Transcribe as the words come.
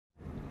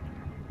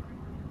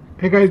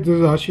Hey guys, this is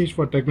Ashish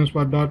for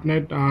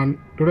Technospot.Net, and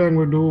today I'm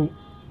going to do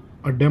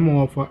a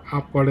demo of an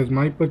app called as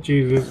My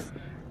Purchases,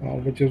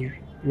 which is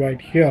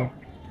right here.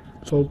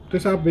 So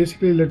this app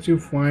basically lets you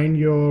find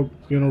your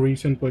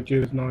recent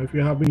purchases. Now, if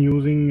you have been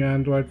using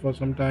Android for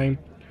some time,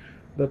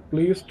 the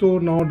Play Store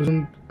now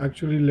doesn't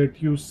actually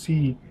let you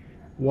see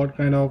what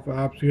kind of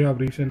apps you have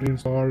recently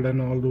installed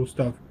and all those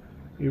stuff.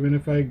 Even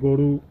if I go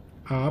to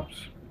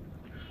apps,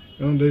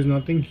 there's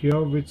nothing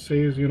here which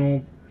says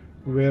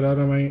where are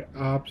my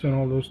apps and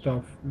all those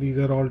stuff. These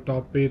are all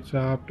top paid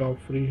apps, top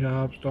free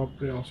apps, top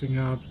browsing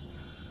apps.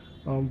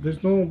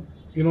 There's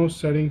no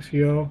settings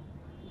here,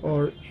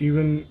 or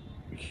even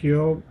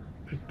here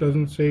it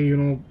doesn't say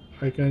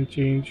I can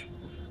change,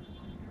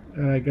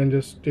 and I can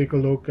just take a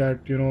look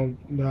at the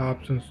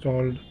apps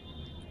installed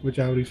which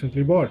I have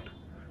recently bought.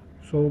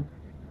 So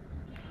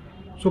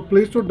so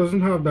Play Store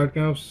doesn't have that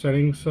kind of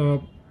settings,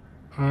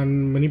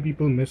 and many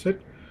people miss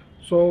it.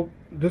 So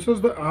this is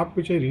the app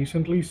which I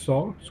recently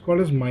saw. It's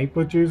called as My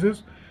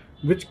Purchases,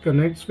 which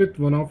connects with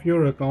one of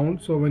your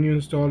accounts. So when you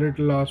install it,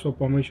 it'll ask for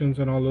permissions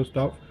and all those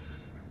stuff.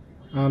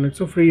 And it's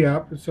a free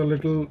app. It's a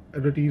little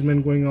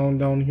advertisement going on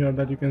down here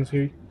that you can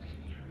see.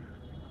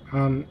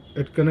 And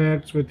it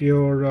connects with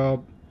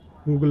your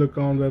Google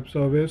account web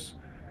service,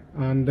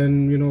 and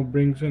then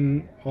brings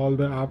in all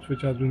the apps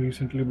which has been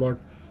recently bought.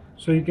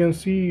 So you can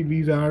see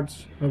these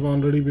ads have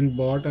already been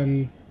bought,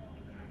 and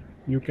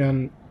you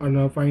can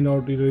find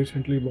out the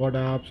recently bought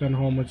apps and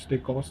how much they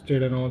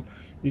costed and all.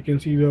 You can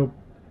see the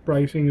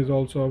pricing is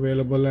also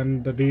available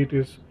and the date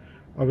is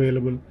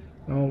available.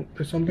 Now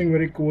there's something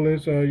very cool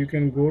is you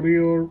can go to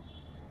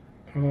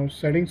your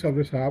settings of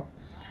this app,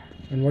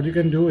 and what you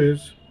can do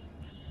is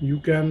you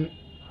can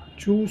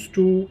choose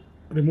to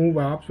remove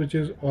apps which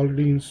is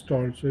already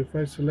installed. So if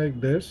I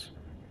select this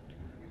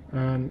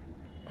and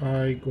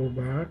I go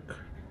back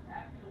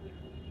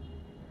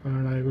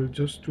and I will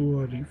just do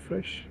a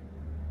refresh,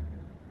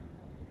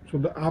 so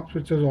the apps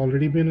which has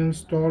already been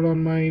installed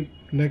on my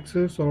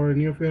Nexus or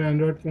any of your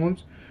Android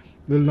phones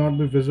will not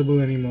be visible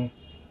anymore.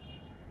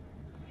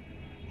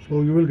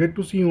 So you will get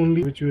to see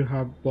only which you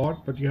have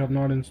bought but you have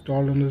not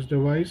installed on this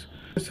device.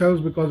 This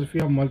helps because if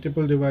you have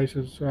multiple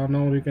devices,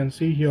 now you can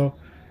see here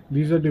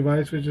these are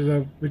devices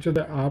which are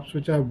the apps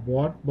which I've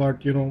bought,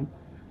 but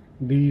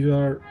these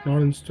are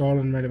not installed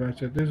on my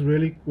device. It is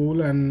really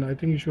cool, and I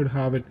think you should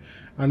have it.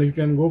 And you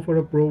can go for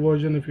a pro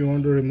version if you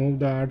want to remove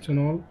the ads and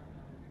all.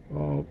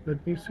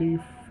 Let me see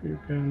if you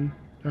can.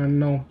 And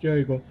now here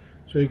you go.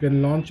 So you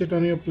can launch it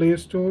on your Play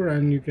Store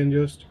and you can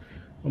just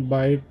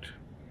buy it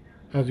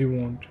as you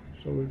want.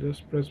 So we'll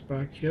just press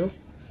back here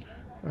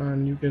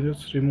and you can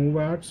just remove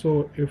ads.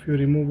 So if you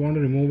want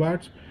to remove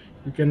ads,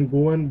 you can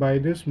go and buy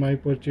this My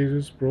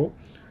Purchases Pro.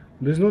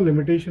 There's no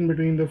limitation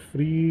between the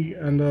free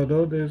and the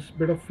other. There's a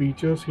bit of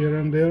features here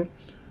and there.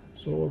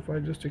 So if I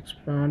just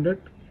expand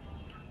it,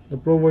 the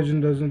pro version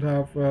doesn't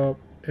have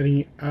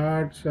any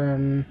ads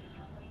and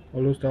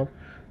all those stuff.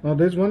 Now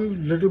there's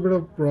one little bit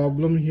of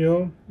problem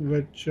here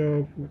which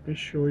let me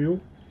show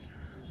you.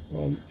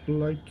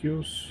 Like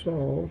you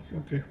saw,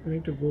 okay, we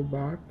need to go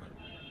back.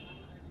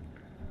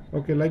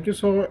 Okay, like you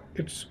saw,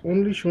 it's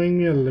only showing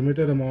me a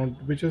limited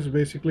amount, which is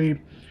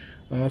basically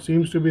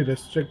seems to be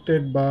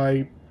restricted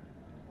by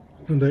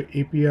the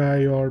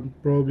API or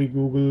probably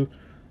Google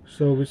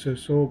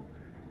services. So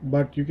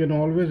but you can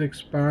always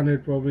expand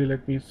it. Probably,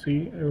 let me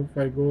see, if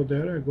I go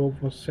there, I go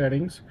for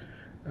settings,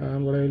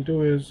 and what I'll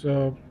do is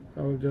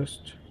I'll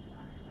just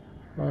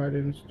hide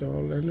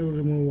install and we'll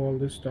remove all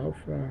this stuff,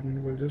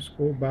 and we'll just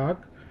go back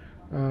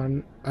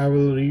and I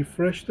will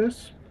refresh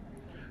this,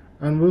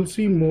 and we'll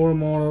see more and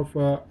more of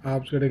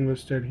apps getting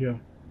listed here.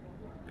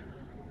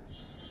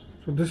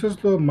 So this is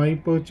the My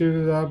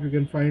Purchases app. You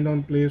can find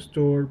on Play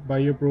Store. Buy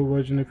a pro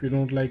version if you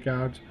don't like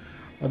ads.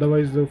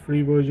 Otherwise, the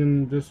free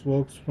version just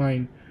works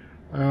fine.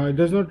 It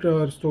does not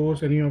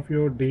stores any of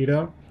your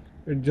data.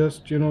 It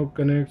just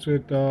connects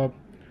with the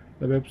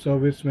web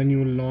service when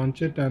you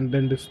launch it, and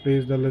then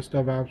displays the list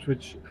of apps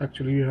which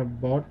actually you have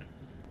bought.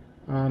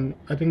 And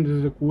I think this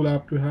is a cool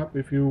app to have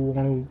if you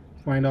want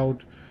to find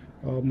out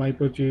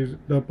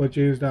the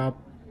purchased app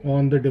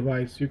on the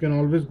device. You can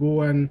always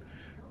go and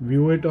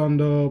view it on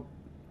the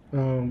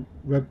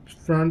web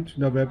front,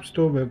 the web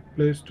store, web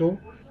Play Store.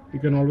 You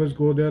can always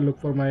go there, look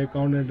for my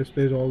account, and it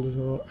displays all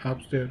the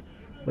apps there.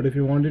 But if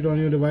you want it on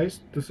your device,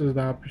 this is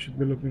the app you should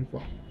be looking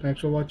for. Thanks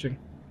for watching.